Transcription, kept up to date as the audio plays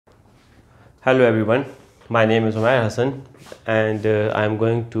Hello everyone, my name is Umair Hassan and I am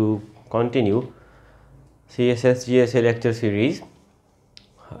going to continue CSS GSA lecture series.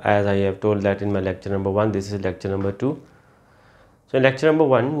 As I have told that in my lecture number 1, this is lecture number 2. So in lecture number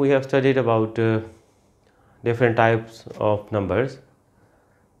 1 we have studied about different types of numbers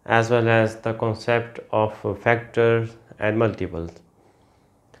as well as the concept of factors and multiples.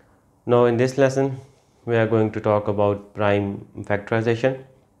 Now in this lesson we are going to talk about prime factorization.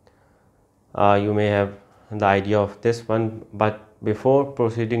 You may have the idea of this one, but before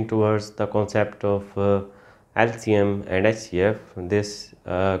proceeding towards the concept of LCM and HCF, this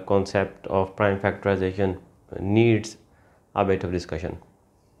concept of prime factorization needs a bit of discussion.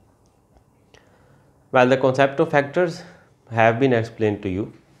 Well, the concept of factors have been explained to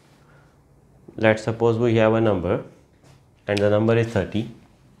you. Let's suppose we have a number and the number is 30.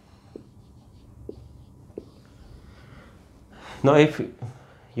 Now if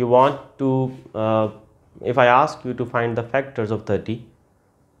you want to if I ask you to find the factors of 30,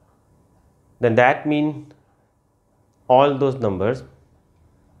 then that means all those numbers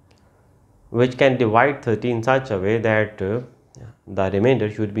which can divide 30 in such a way that the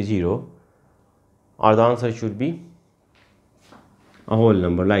remainder should be 0, or the answer should be a whole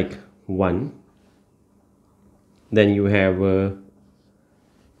number like 1. Then you have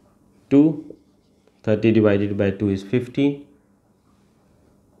 2, 30 divided by 2 is 15.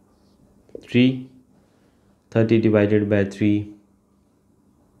 3, 30 divided by 3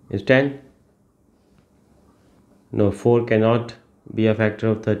 is 10. No, 4 cannot be a factor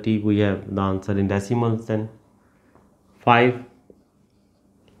of 30. We have the answer in decimals then. 5,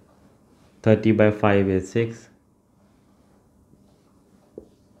 30 by 5 is 6.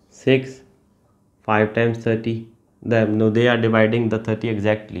 6, 5 times 30. They are dividing the 30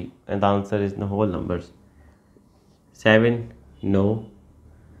 exactly and the answer is the whole numbers. 7, no.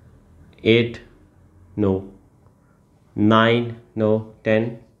 8, no. 9, no.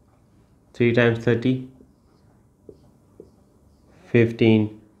 10, 3 times 30.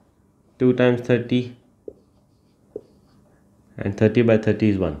 15, 2 times 30, and 30 by 30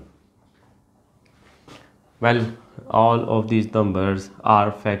 is 1. Well, all of these numbers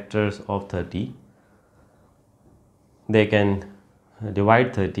are factors of 30. They can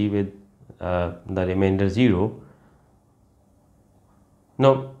divide 30 with the remainder 0.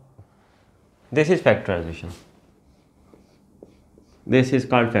 Now, this is factorization. This is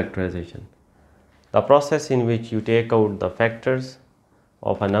called factorization. The process in which you take out the factors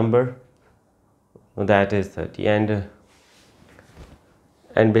of a number that is 30,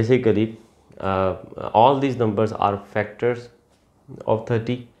 and basically all these numbers are factors of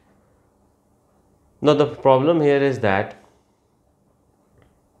 30. Now the problem here is that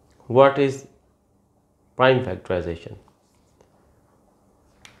what is prime factorization?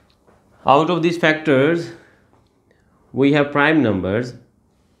 Out of these factors we have prime numbers.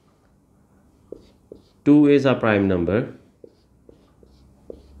 2 is a prime number,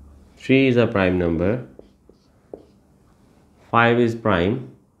 3 is a prime number, 5 is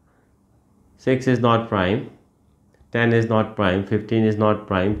prime, 6 is not prime, 10 is not prime, 15 is not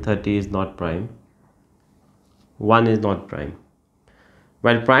prime, 30 is not prime, 1 is not prime.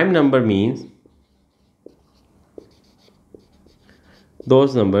 Well, prime number means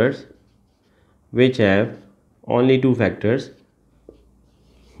those numbers which have only two factors,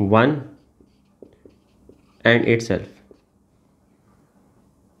 1 and itself.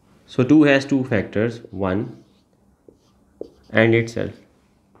 So 2 has two factors, 1 and itself.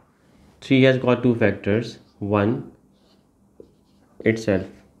 3 has got two factors, 1 itself.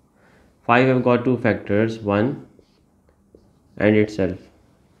 5 have got two factors, 1 and itself.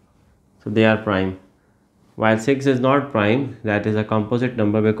 So they are prime. While 6 is not prime, that is a composite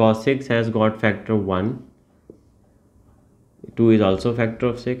number because 6 has got factor 1. 2 is also factor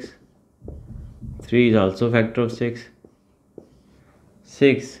of 6. 3 is also factor of 6.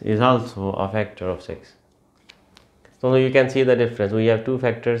 6 is also a factor of 6. So you can see the difference. We have two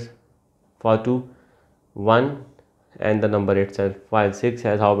factors for 2, 1 and the number itself, while 6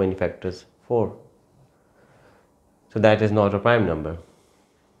 has how many factors? 4. So that is not a prime number.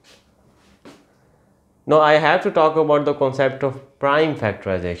 Now I have to talk about the concept of prime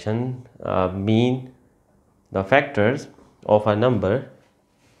factorization, mean the factors of a number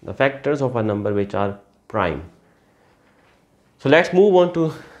which are prime. So let's move on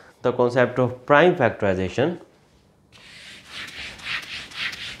to the concept of prime factorization.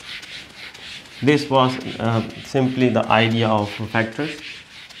 This was simply the idea of factors.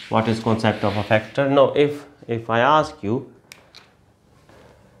 What is concept of a factor? Now if I ask you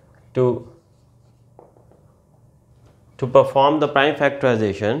to perform the prime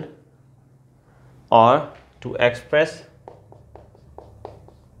factorization, or to express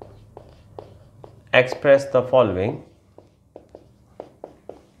the following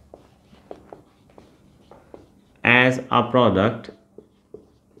as a product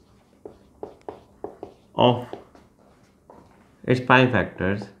of its prime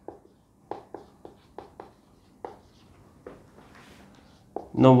factors.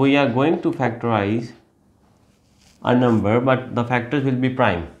 Now we are going to factorize a number, but the factors will be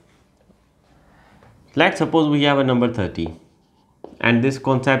prime. Let's suppose we have a number 30, and this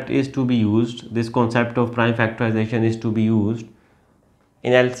concept is to be used, this concept of prime factorization is to be used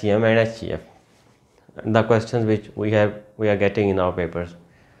in LCM and HCF, the questions which we are getting in our papers.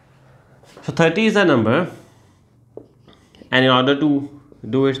 So 30 is a number, and in order to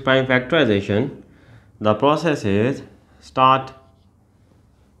do its prime factorization, the process is start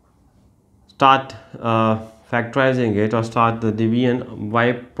factorizing it, or start the division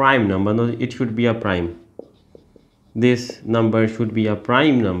by prime number. No, it should be a prime. This number should be a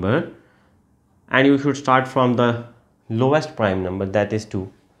prime number, and you should start from the lowest prime number, that is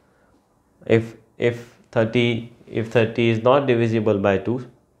 2. If 30 is not divisible by 2,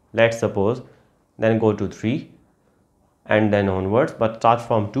 let's suppose, then go to 3 and then onwards, but start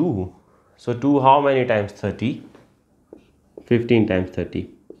from 2. So 2 how many times 30? 15 times 30.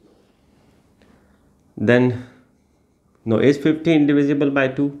 Then, no, is 15 divisible by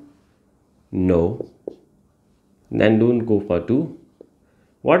 2? No. Then don't go for 2.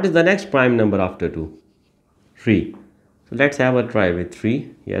 What is the next prime number after 2? 3. So let's have a try with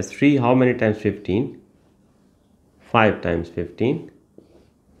 3. Yes, 3 how many times 15? 5 times 15.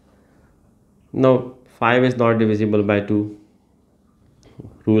 No, 5 is not divisible by 2.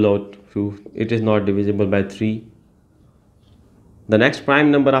 Rule out, it is not divisible by 3. The next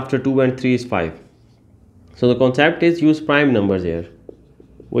prime number after 2 and 3 is 5. So the concept is use prime numbers here.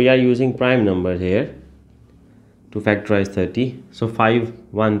 We are using prime numbers here to factorize 30. So 5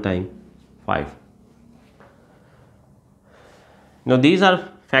 one time, 5. Now these are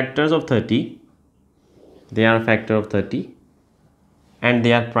factors of 30. They are a factor of 30 and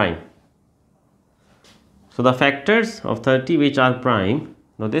they are prime. So the factors of 30 which are prime,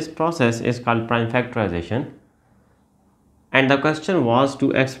 now this process is called prime factorization, and the question was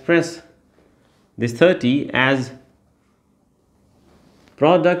to express this 30 as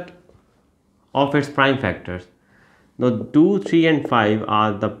product of its prime factors. Now 2, 3 and 5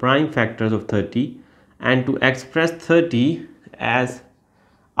 are the prime factors of 30, and to express 30 as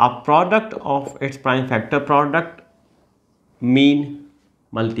a product of its prime factor, product mean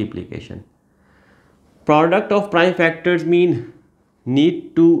multiplication. Product of prime factors mean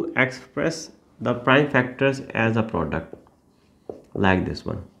need to express the prime factors as a product, like this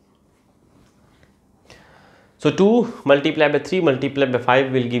one. So 2 multiplied by 3 multiplied by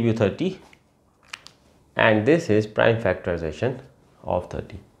 5 will give you 30, and this is prime factorization of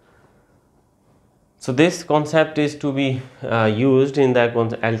 30. So this concept is to be used in the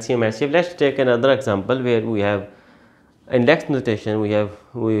LCM HCF. Let's take another example where we have index notation. We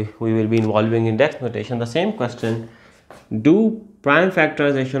will be involving index notation. The same question: do prime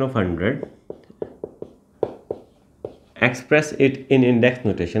factorization of 100, express it in index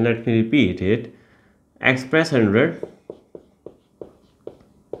notation. Let me repeat it. Express 100.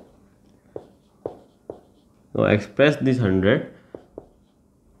 So express this 100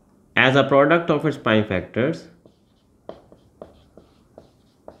 as a product of its prime factors,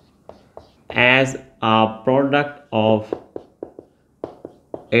 as a product of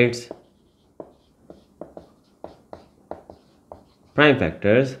its prime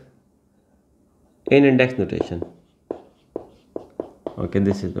factors in index notation. Okay,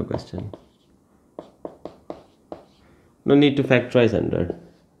 this is the question. No need to factorize 100.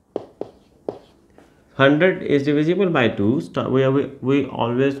 100 is divisible by 2. We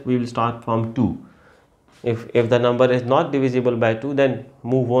will start from 2. If the number is not divisible by 2, then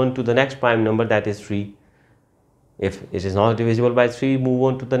move on to the next prime number, that is 3. If it is not divisible by 3, move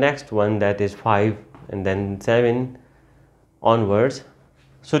on to the next one, that is 5, and then 7 onwards.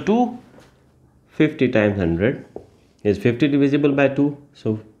 So 50 times 100 is 50 divisible by 2.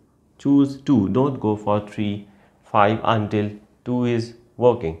 So choose 2. Don't go for 3, 5 until 2 is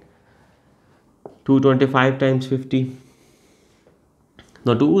working. 225 times 50.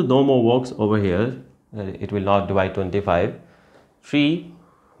 Now 2 no more works over here. It will not divide 25. 3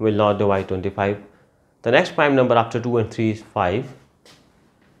 will not divide 25. The next prime number after 2 and 3 is 5.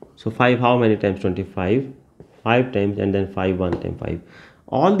 So 5 how many times 25? 5 times, and then 5 1 time 5.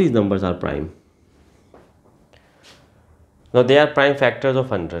 All these numbers are prime. Now they are prime factors of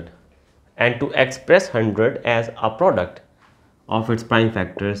 100. And to express 100 as a product of its prime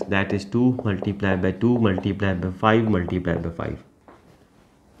factors, that is 2 multiplied by 2 multiplied by 5 multiplied by 5.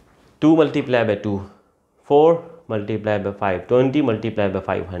 2 multiplied by 2, 4 multiplied by 5, 20 multiplied by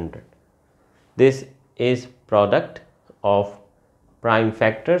 500. This is product of prime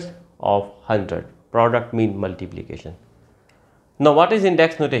factors of 100. Product means multiplication. Now what is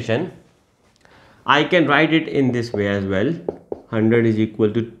index notation? I can write it in this way as well. 100 is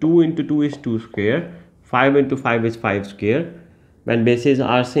equal to 2 into 2 is 2 square, 5 into 5 is 5 square. When bases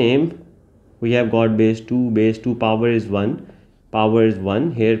are same, we have got base 2, power is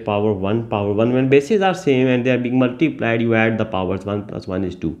 1, here power 1, power 1. When bases are same and they are being multiplied, you add the powers, 1 plus 1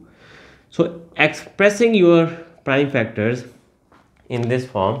 is 2. So expressing your prime factors in this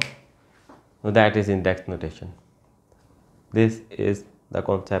form, that is index notation. This is the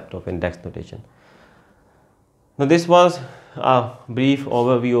concept of index notation. Now this was a brief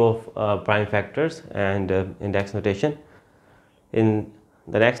overview of prime factors and index notation. In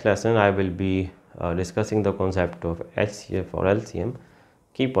the next lesson, I will be discussing the concept of HCF or LCM.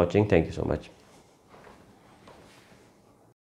 Keep watching. Thank you so much.